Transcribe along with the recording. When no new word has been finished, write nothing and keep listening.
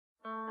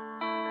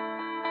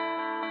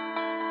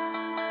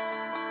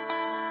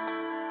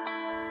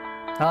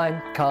Hi,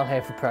 I'm Carl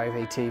here for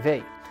Proav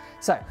TV.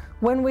 So,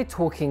 when we're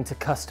talking to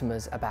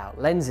customers about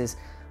lenses,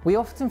 we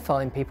often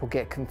find people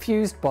get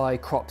confused by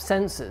crop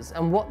sensors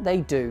and what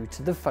they do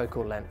to the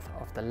focal length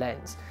of the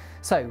lens.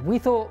 So we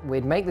thought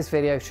we'd make this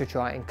video to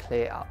try and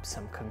clear up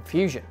some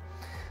confusion.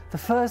 The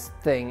first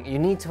thing you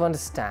need to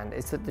understand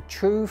is that the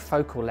true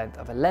focal length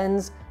of a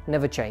lens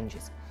never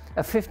changes.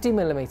 A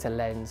 50mm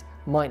lens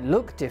might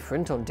look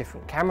different on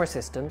different camera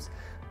systems,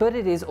 but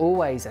it is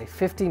always a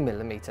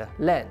 50mm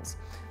lens.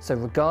 So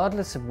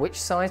regardless of which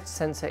size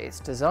sensor it's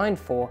designed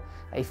for,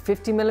 a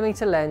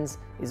 50mm lens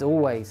is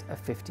always a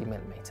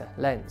 50mm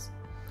lens.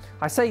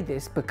 I say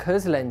this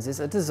because lenses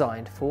are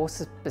designed for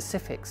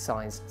specific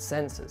sized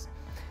sensors.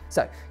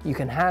 So you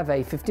can have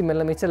a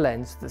 50mm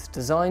lens that's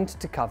designed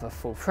to cover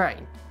full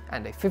frame,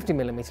 and a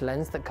 50mm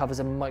lens that covers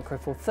a micro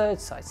four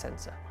thirds size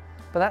sensor.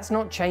 But that's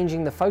not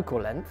changing the focal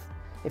length.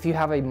 If you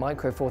have a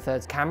micro four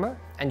thirds camera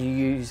and you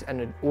use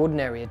an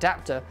ordinary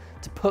adapter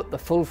to put the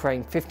full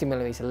frame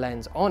 50mm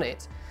lens on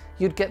it,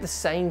 you'd get the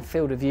same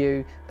field of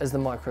view as the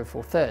micro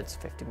four thirds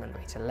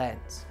 50mm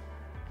lens.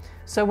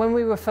 So when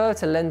we refer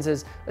to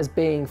lenses as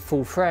being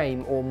full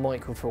frame or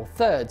micro four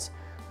thirds,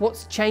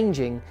 what's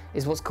changing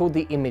is what's called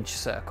the image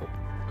circle.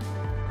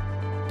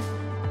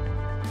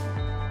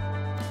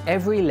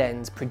 Every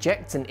lens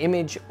projects an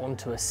image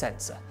onto a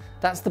sensor.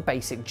 That's the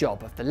basic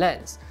job of the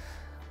lens.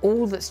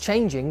 All that's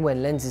changing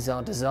when lenses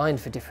are designed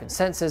for different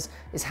sensors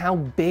is how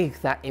big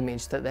that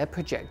image that they're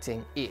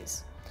projecting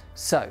is.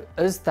 So,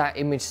 as that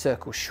image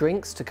circle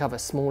shrinks to cover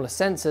smaller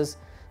sensors,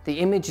 the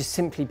image is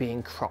simply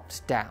being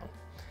cropped down.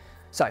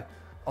 So,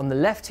 on the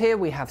left here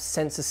we have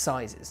sensor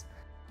sizes.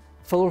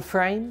 Full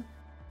frame,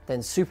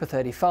 then Super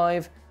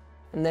 35,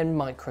 and then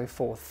micro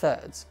four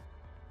thirds.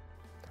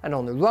 And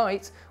on the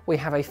right, we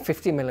have a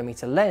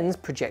 50mm lens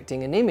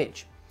projecting an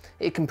image.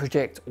 It can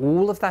project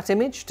all of that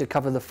image to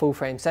cover the full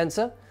frame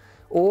sensor,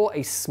 or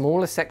a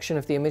smaller section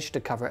of the image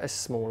to cover a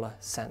smaller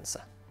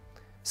sensor.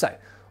 So,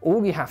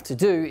 all you have to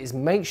do is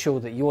make sure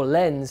that your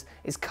lens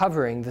is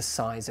covering the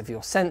size of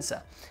your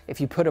sensor.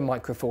 If you put a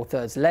micro four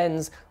thirds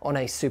lens on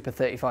a Super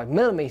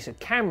 35mm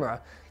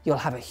camera, you'll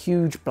have a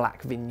huge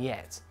black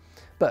vignette.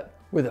 But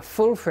with a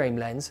full frame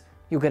lens,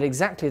 you'll get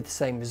exactly the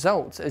same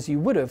results as you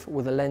would have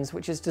with a lens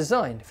which is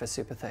designed for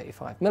Super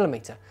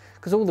 35mm,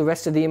 because all the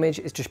rest of the image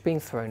is just being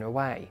thrown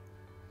away.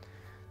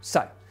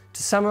 So,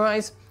 to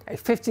summarise, a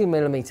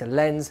 50mm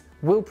lens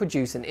will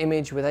produce an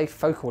image with a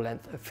focal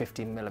length of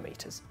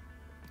 50mm.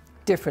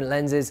 Different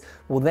lenses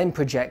will then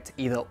project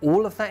either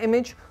all of that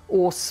image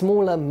or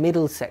smaller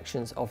middle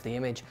sections of the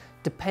image,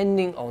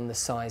 depending on the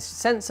size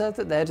sensor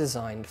that they're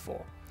designed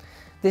for.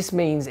 This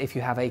means if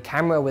you have a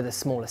camera with a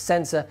smaller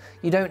sensor,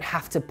 you don't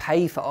have to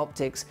pay for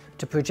optics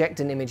to project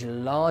an image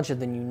larger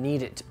than you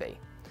need it to be.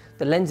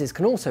 The lenses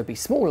can also be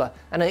smaller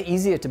and are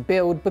easier to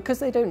build because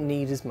they don't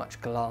need as much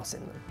glass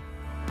in them.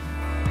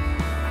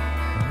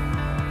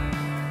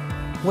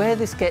 Where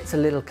this gets a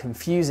little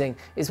confusing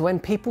is when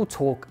people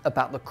talk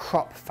about the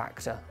crop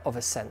factor of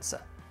a sensor.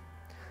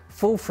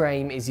 Full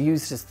frame is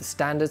used as the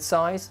standard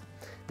size,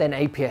 then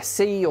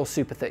APS-C or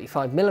Super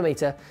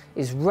 35mm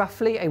is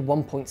roughly a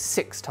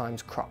 1.6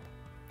 times crop.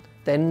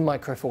 Then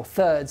micro four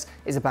thirds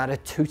is about a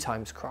 2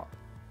 times crop.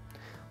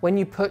 When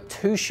you put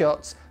two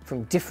shots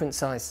from different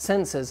sized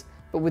sensors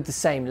but with the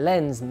same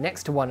lens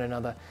next to one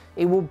another,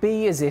 it will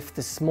be as if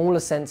the smaller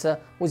sensor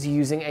was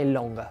using a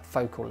longer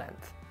focal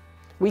length.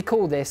 We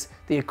call this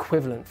the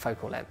equivalent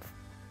focal length.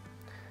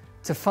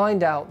 To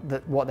find out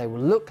what they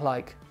will look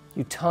like,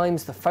 you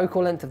times the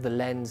focal length of the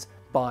lens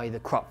by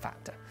the crop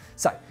factor.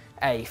 So,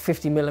 a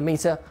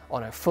 50mm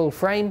on a full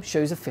frame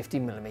shows a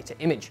 50mm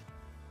image.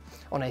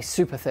 On a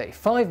Super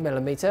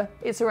 35mm,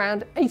 it's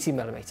around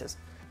 80mm.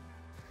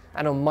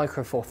 And on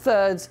micro four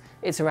thirds,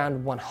 it's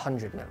around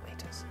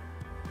 100mm.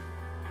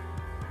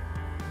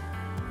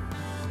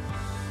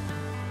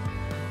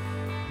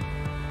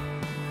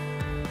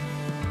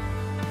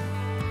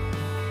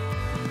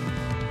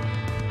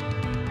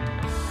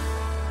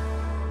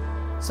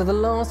 So the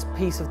last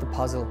piece of the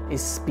puzzle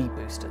is speed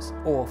boosters,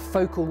 or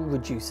focal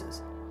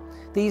reducers.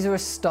 These are a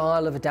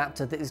style of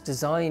adapter that is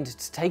designed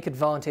to take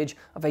advantage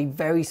of a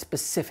very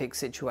specific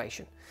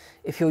situation.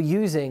 If you're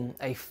using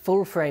a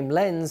full frame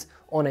lens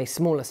on a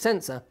smaller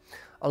sensor,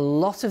 a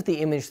lot of the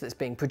image that's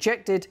being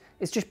projected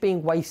is just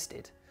being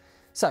wasted.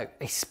 So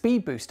a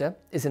speed booster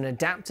is an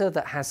adapter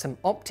that has some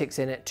optics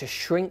in it to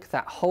shrink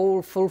that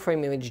whole full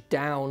frame image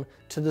down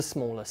to the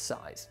smaller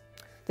size.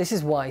 This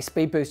is why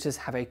speed boosters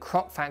have a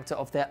crop factor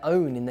of their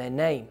own in their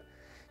name.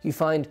 You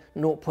find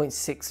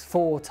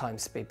 0.64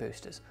 times speed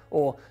boosters,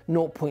 or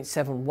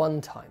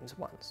 0.71 times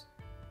ones.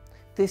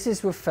 This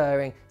is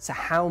referring to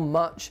how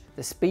much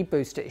the speed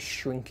booster is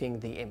shrinking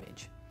the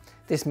image.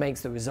 This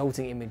makes the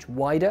resulting image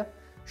wider,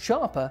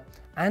 sharper,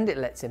 and it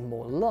lets in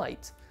more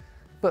light.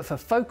 But for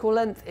focal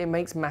length, it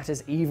makes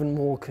matters even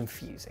more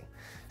confusing.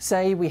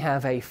 Say we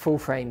have a full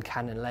frame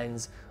Canon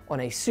lens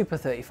on a Super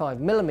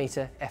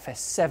 35mm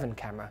FS7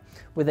 camera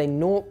with a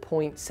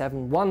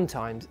 0.71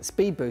 times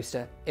speed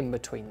booster in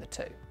between the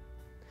two.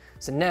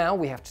 So now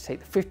we have to take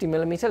the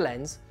 50mm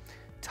lens,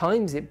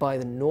 times it by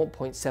the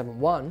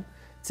 0.71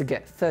 to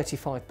get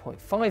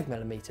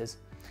 35.5mm,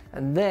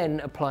 and then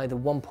apply the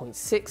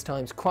 1.6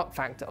 times crop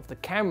factor of the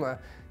camera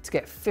to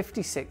get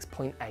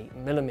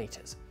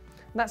 56.8mm.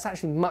 That's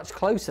actually much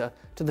closer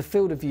to the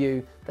field of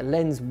view the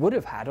lens would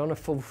have had on a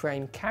full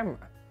frame camera.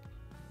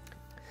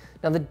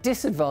 Now the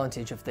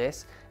disadvantage of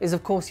this is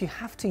of course you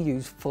have to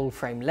use full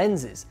frame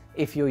lenses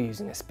if you're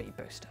using a speed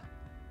booster.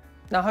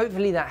 Now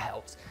hopefully that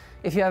helps.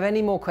 If you have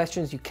any more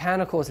questions you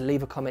can of course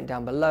leave a comment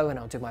down below and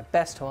I'll do my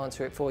best to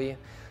answer it for you.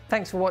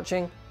 Thanks for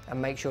watching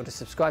and make sure to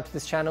subscribe to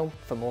this channel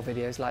for more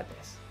videos like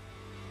this.